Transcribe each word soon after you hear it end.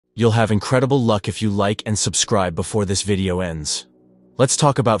You'll have incredible luck if you like and subscribe before this video ends. Let's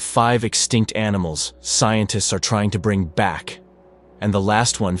talk about 5 extinct animals scientists are trying to bring back. And the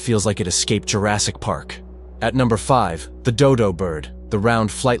last one feels like it escaped Jurassic Park. At number 5, the Dodo Bird, the round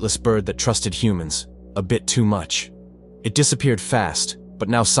flightless bird that trusted humans a bit too much. It disappeared fast, but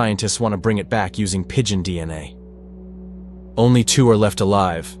now scientists want to bring it back using pigeon DNA. Only 2 are left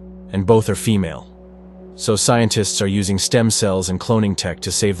alive, and both are female. So scientists are using stem cells and cloning tech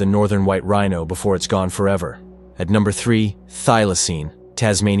to save the northern white rhino before it's gone forever. At number 3, thylacine,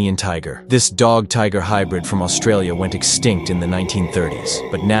 Tasmanian tiger. This dog-tiger hybrid from Australia went extinct in the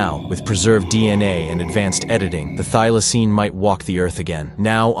 1930s. But now, with preserved DNA and advanced editing, the thylacine might walk the earth again.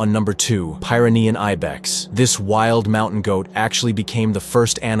 Now on number 2, Pyrenean ibex. This wild mountain goat actually became the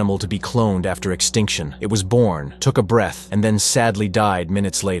first animal to be cloned after extinction. It was born, took a breath, and then sadly died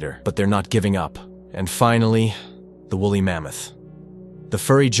minutes later. But they're not giving up. And finally, the woolly mammoth. The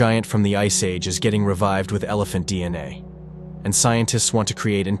furry giant from the Ice Age is getting revived with elephant DNA. And scientists want to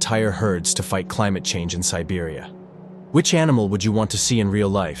create entire herds to fight climate change in Siberia. Which animal would you want to see in real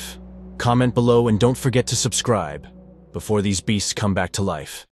life? Comment below and don't forget to subscribe before these beasts come back to life.